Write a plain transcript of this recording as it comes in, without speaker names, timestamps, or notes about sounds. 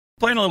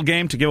playing a little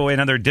game to give away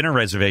another dinner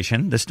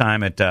reservation, this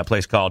time at a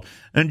place called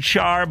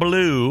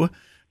Charbleu.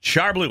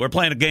 Charbleu. We're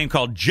playing a game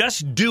called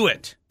Just Do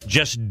It.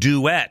 Just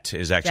Duet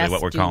is actually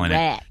what we're calling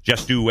it.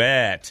 Just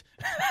Duet.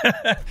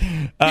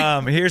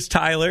 Here's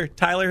Tyler.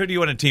 Tyler, who do you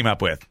want to team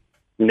up with?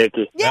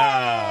 Nikki. Yay! Oh,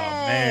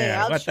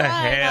 man. What the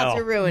hell? Not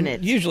to ruin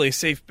it. Usually a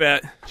safe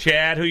bet.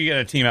 Chad, who are you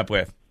going to team up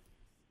with?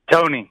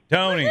 Tony.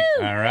 Tony.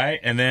 Woo-hoo! All right.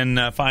 And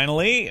then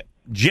finally,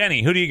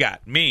 Jenny. Who do you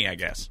got? Me, I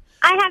guess.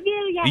 I have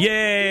you. Yes.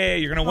 Yay!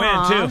 You're going to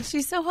win, too.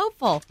 She's so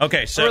hopeful.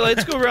 Okay, so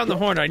let's go around the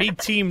horn. I need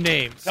team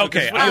names. So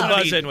okay, what you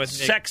buzz in with,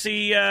 Nick?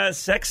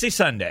 Sexy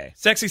Sunday.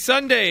 Sexy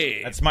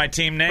Sunday. That's my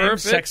team name.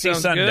 Perfect. Sexy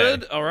Sounds Sunday.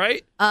 Good. All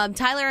right.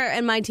 Tyler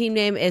and my team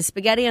name is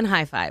Spaghetti and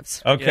High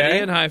Fives. Okay. Spaghetti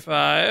and High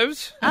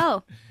Fives.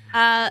 Oh,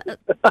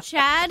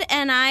 Chad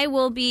and I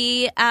will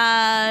be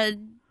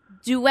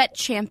duet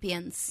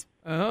champions.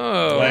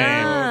 Oh,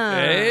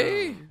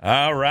 okay.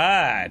 All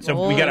right.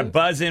 So we got to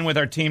buzz in with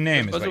our team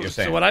name, is what you're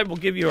saying. So what I will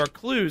give you are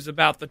clues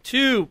about the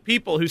two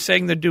people who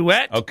sang the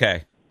duet.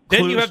 Okay. Then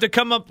Clues? you have to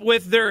come up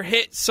with their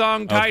hit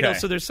song title. Okay.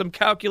 So there's some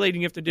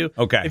calculating you have to do.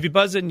 Okay. If you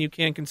buzz in, you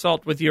can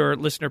consult with your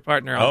listener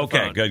partner on the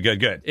phone.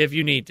 Good. If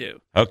you need to.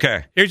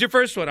 Okay. Here's your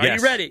first one. Are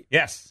you ready?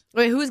 Yes.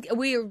 Wait,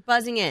 we are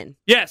buzzing in?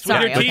 Yes,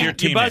 Sorry, with your team. With your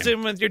team You buzz name.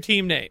 in with your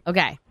team name.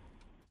 Okay.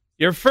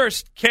 Your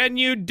first, can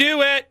you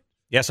do it?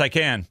 Yes, I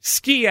can.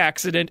 Ski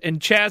accident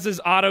and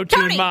Chaz's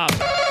auto-tune mom.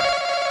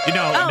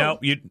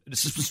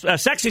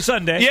 Sexy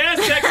Sunday.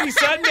 Yes, Sexy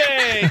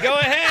Sunday. Go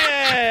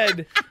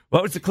ahead.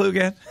 What was the clue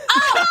again?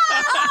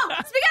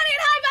 Spaghetti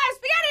and High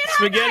Fives.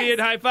 Spaghetti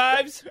and high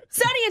fives.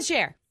 Sonny and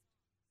Cher.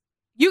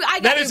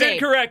 That is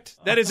incorrect.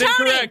 That is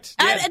incorrect.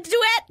 Yes.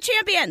 Duet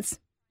champions.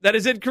 That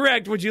is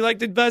incorrect. Would you like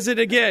to buzz it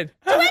again?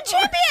 Duet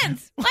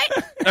champions.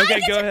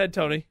 Okay, go ahead,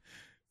 Tony.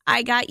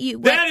 I got you.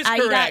 That is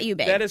correct. I got you,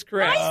 babe. That is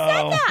correct. I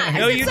said that.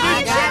 No, you didn't.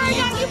 I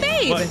got you,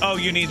 babe.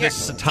 What? You need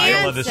the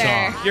title of the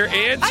song. Your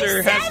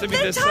answer has to be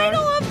this song.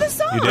 title of the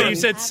song. You No, did. you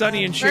said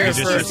Sonny and Cher First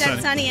you first.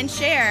 said Sonny and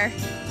Cher.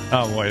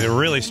 Oh, boy. There are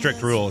really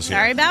strict rules here.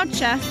 Sorry about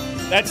ya.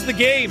 That's the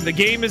game. The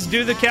game is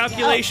do the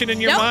calculation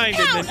in your mind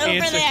Don't and count then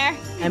over answer. there.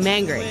 I'm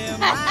angry.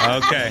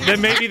 Okay.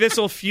 Then maybe this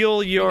will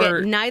fuel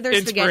your Get neither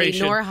spaghetti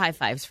inspiration. nor high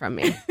fives from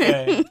me.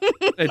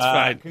 It's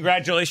fine.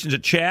 Congratulations to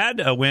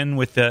Chad. A win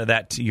with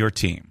your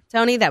team.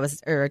 Tony,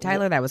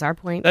 Tyler, that was our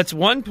point. That's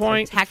 1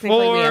 point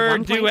technically we have for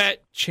 1 point.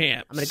 Duet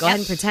champs. I'm going to go ahead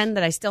and pretend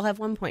that I still have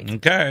 1 point.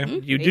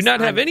 Okay. You do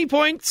not have any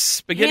points.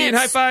 Spaghetti and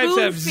high fives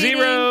have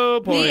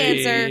 0 points.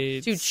 The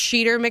answer to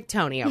cheater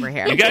McTony over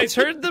here. You guys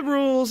heard the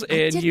rules,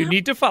 and you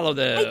need to follow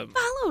them.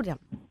 I followed him.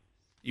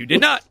 You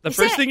did not. The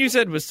first thing you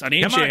said was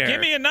Sonny and Come Cher. on,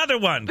 give me another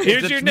one.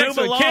 Here's Let's your next move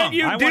one. along. Can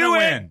you I do wanna it?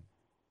 Win.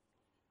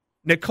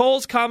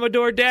 Nicole's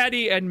Commodore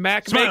Daddy and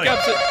Mac Smiley.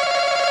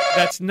 Makeups.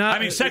 That's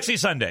not. Sexy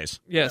Sundays.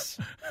 Yes.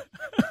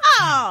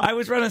 I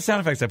was running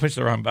sound effects. I pushed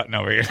the wrong button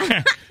over here.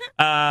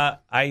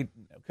 I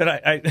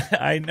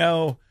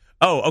know.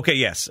 Oh, okay.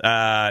 Yes.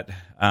 Hold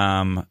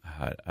on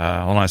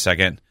a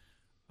second.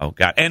 Oh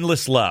God,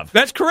 Endless Love.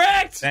 That's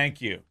correct.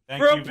 Thank you.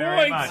 Thank For you a very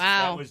point. much.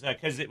 Wow. That was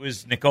because it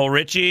was Nicole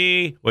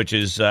Richie, which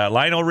is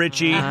Lionel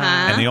Richie,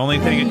 and the only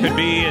thing it could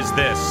be is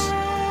this.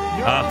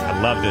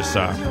 I love this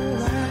song.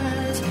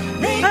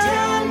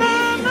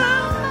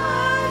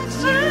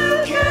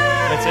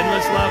 That's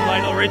Endless Love,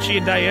 Lionel Richie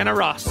and Diana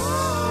Ross.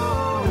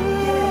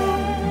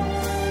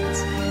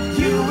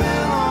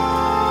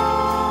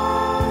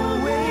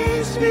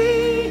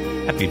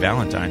 Happy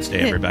Valentine's Day,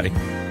 everybody.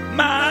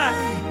 My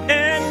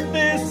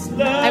endless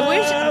love. I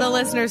wish the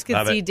listeners could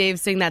Love see it. Dave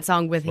sing that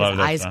song with his Love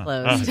that eyes song.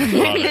 closed. Oh,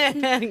 love it.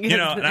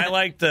 And I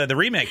liked the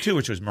remake, too,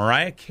 which was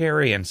Mariah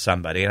Carey and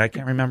somebody, and I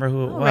can't remember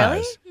who it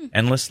was. really?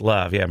 Endless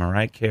Love. Yeah,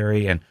 Mariah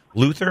Carey and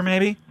Luther,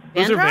 maybe?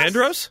 Luther Vandross?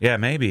 Vandross? Yeah,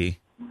 maybe.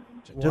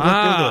 Google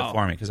Wow. it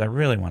for me, because I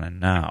really want to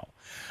know.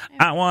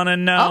 I want to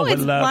know. Oh, what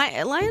it's love.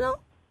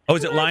 Lionel? Oh,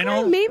 is it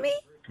Lionel? Maybe?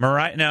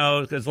 Mariah?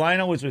 No, because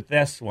Lionel was with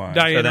this one.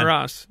 Diana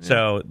Ross. Yeah.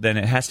 So then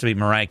it has to be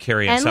Mariah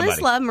Carey and Endless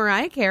somebody. Love,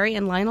 Mariah Carey,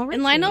 and Lionel Richie.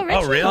 And Lionel Richie.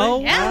 Oh, really? Oh,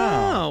 Yeah.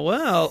 wow.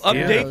 Well,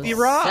 update the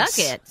Ross.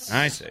 Suck it.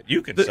 I said,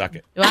 you can suck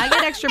it. Do I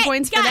get extra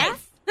points for that?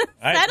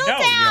 Settle no,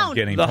 you down. don't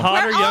get any The points.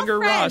 hotter, We're all younger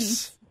friends.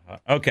 Ross.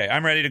 Okay,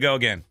 I'm ready to go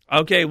again.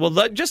 Okay, well,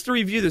 just to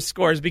review the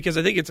scores, because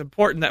I think it's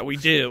important that we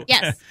do.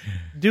 Yes.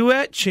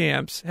 Duet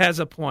Champs has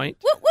a point.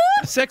 Woo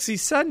woo. Sexy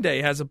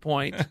Sunday has a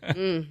point.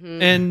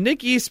 And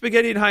Nikki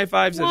Spaghetti and High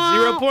Fives has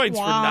 0 points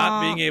for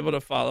not being able to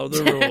follow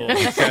the rules.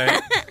 Okay?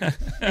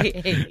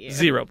 I hate you.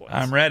 0 points.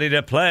 I'm ready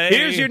to play.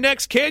 Here's your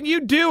next Can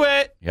You Do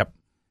It? Yep.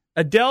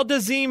 Adele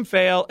Dazeem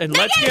fail, and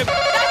let's give... No,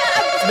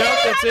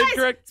 that's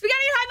incorrect.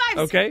 Spaghetti and High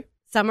Fives. Okay,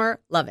 Summer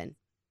Lovin'.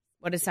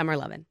 What is Summer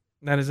Lovin'?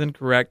 that is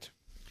incorrect.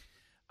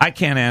 I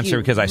can't answer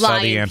because I saw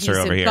the answer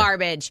over here.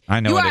 Garbage.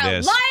 I know you what are it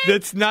is. Lying.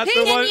 That's not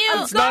the one.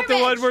 That's not the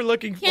one we're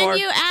looking for. Can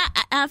you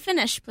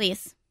finish,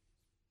 please?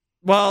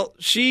 Well,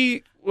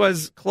 she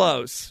was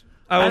close.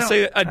 I will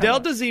say Adele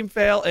Dazeem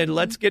fail, and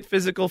let's get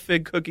physical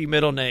fig cookie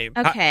middle name.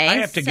 Okay. I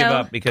have to give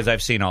up because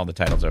I've seen all the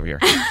titles over here.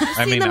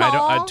 I mean, them I don't.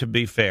 all? To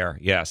be fair,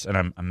 yes, and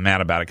I'm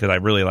mad about it because I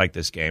really like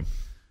this game.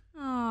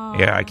 Aw.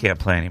 Yeah, I can't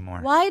play anymore.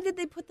 Why did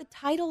they put the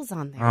titles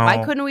on there? Oh.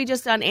 Why couldn't we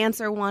just done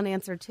answer 1,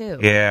 answer 2?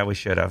 Yeah, we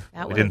should have.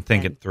 That We would've didn't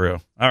think been- it through.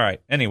 All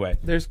right. Anyway.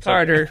 There's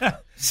Carter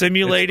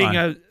simulating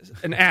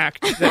an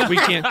act that we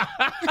can't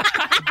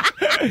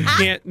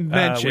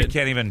mention. We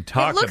can't even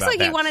talk It looks about like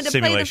that he wanted to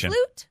simulation. play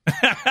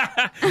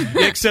the flute.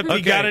 Except he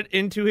Okay. got it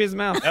into his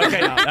mouth.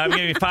 Okay, I'm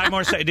giving you 5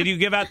 more seconds. Did you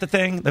give out the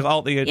thing? The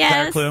entire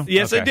Yes. clue?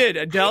 Yes, I Okay. did.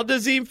 Adele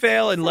Dazeem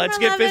fail and Let's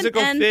Get 11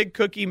 Physical and- Fig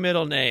Cookie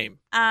middle name.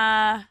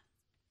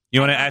 You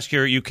want to ask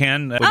you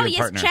can with your yes,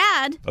 partner?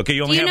 Chad. Okay,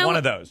 you only Do have know, one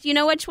of those. Do you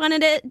know which one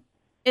it is?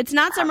 It's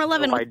not Summer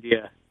Lovin'. No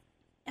idea.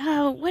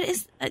 Oh, what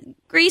is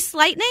Grease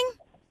Lightning?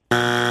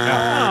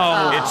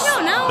 It's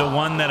No. the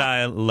one that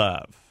I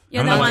love.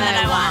 You're I'm the not- one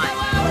that I want.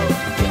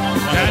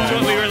 That's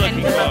what we were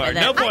looking Can live for. with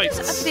No it. I points.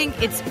 just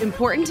think it's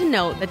important to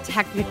note that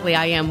technically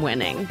I am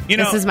winning. You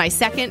know- this is my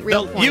second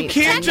real No, point. you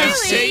can't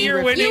just Technically, say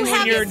you're winning You when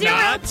have you're 0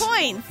 not.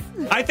 points.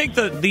 I think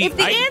the If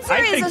the answer I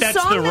is think a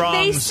that's song the that wrong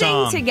they sing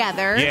song.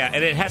 together, Yeah,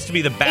 and it has to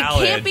be the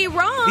ballad. can't be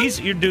wrong.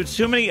 You're doing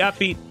too many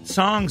upbeat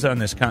songs on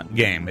this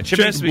game. It should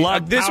Trust be me,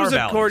 blood this power was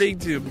ballads. according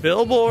to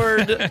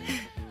Billboard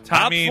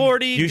Top I mean,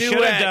 40 You duets.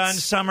 should have done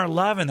Summer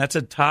Lovin'. That's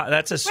a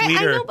Right,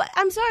 sweeter. I know, but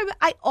I'm sorry,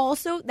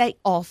 but they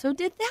also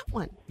did that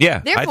one. Yeah, I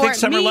Therefore, think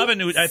Summer me,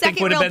 Lovin' I think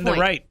second would have real been the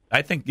point. right.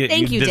 I think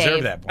Thank you, deserve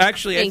Dave. that point.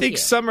 Actually, I Thank think you.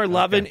 Summer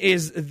Lovin'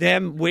 is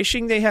them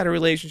wishing they had a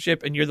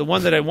relationship, and you're the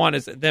one that I want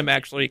is them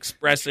actually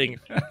expressing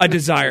a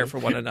desire for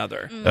one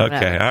another.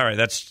 Okay, all right.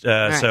 That's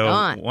right, so go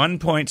on. 1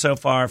 point so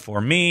far for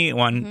me,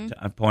 1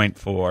 point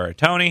for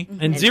Tony.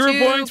 And 0 2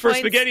 points for points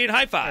Spaghetti and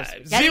High Five.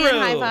 Getty and 0.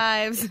 high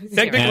fives.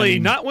 Technically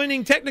And- not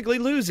winning, technically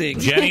losing.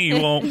 Jenny,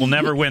 you will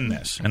never win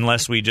this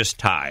unless we just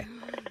tie.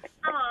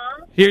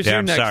 Here's Yeah, your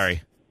I'm next.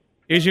 sorry.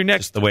 Here's your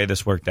next Just the way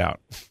this worked out.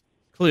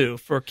 clue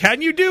for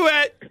Can You Do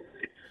It?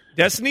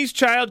 Destiny's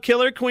Child,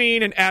 Killer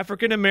Queen, and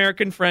African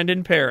American friend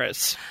in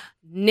Paris.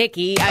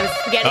 Nikki, I was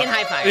Spaghetti and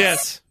high fives.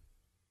 Yes.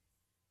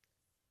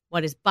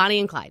 What is Bonnie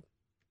and Clyde?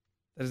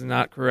 That is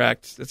not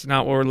correct. That's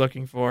not what we're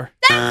looking for.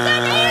 That's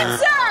an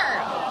answer!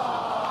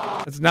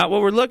 That's not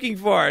what we're looking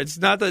for. It's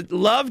not the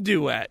love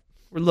duet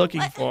we're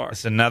looking for.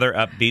 It's another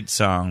upbeat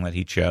song that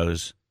he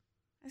chose.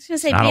 I was going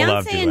to say Not a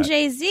love Beyonce and duet.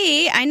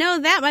 Jay-Z. I know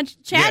that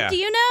much. Chad, Yeah. do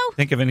you know?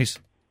 Think of any.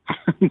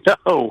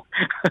 No.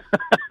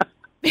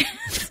 Chad,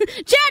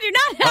 you're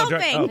not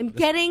helping. Oh. I'm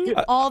getting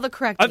all the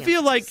correct I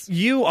feel like answers.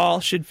 you all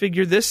should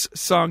figure this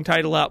song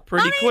title out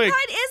pretty Bonnie quick and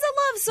Clyde is a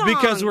love song.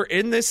 because we're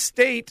in this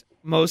state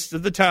most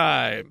of the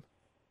time.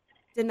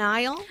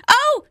 Denial?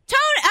 Oh,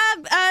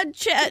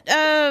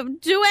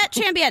 Duet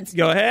Champions.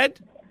 Go ahead.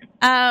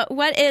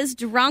 What is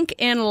Drunk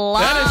in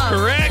Love? That is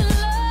correct.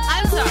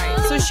 I'm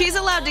sorry. So she's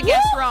allowed to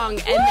guess wrong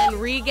and then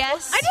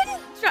re-guess? I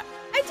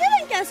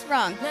didn't guess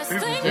wrong.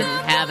 Didn't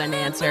have an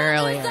answer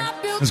earlier.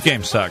 This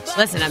game sucks.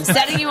 Listen, I'm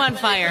setting you on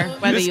fire,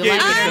 whether This you game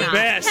like is it or the not.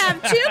 best.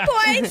 Have 2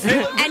 points,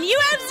 and you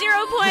have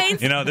 0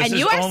 points. You know, this and is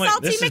you are only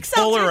salty this is McSalterson.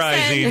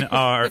 polarizing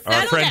our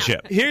Settle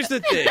friendship. Here's the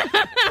thing.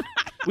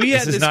 We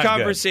had This is this not good.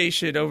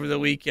 conversation over the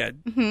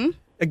weekend.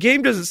 A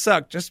game doesn't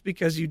suck just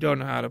because you don't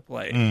know how to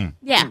play. Mm.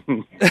 Yeah.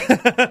 So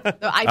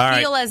I All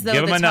feel right, as though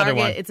give him the another target,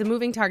 one. it's a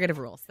moving target of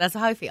rules. That's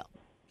how I feel.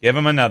 Give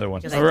him another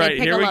one. Because I All did right,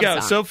 pick here a we love go.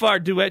 song. So far,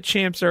 duet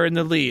champs are in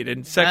the lead,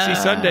 and Sexy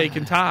Sunday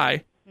can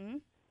tie.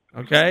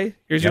 Okay,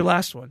 here's your Yep.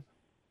 last one.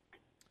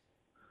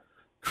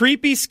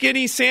 Creepy,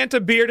 skinny Santa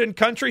beard and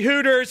country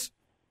hooters.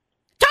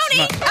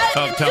 Tony,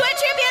 Oh, Duet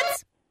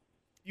Champions.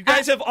 You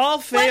guys have all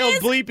failed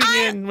is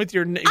bleeping in with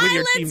your team.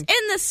 Islands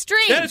in the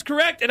Stream. That is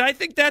correct, and I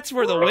think that's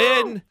for the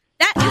win.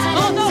 That is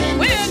for the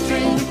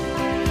win.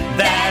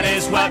 That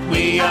is what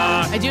we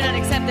are. I do not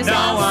accept this No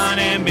loss. one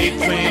in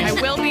between. I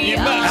will be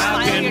How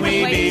filing can a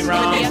we complaint be with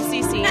wrong? the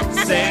FCC.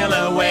 Sail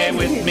away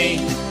with me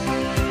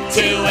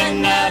to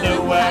another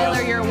Tyler,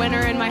 world. you're a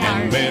winner in my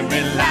heart. We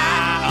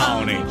rely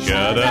on each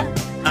other.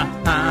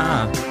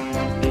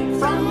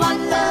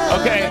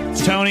 Okay,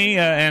 Tony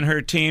and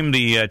her team,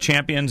 the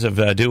champions of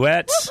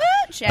duets.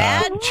 Woo-hoo,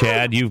 Chad.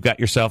 Chad, you've got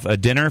yourself a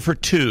dinner for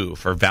 2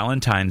 for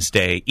Valentine's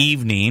Day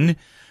evening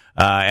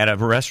at a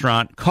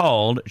restaurant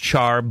called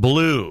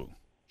Charbleu.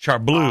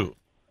 Charbleu.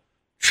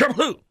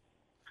 Charbleu.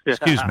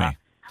 Excuse me.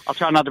 I'll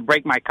try not to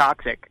break my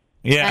coccyx.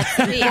 Yeah.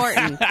 That's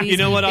important. Please You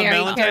know be what? On very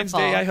Valentine's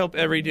careful. Day, I hope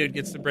every dude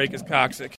gets to break his coccyx.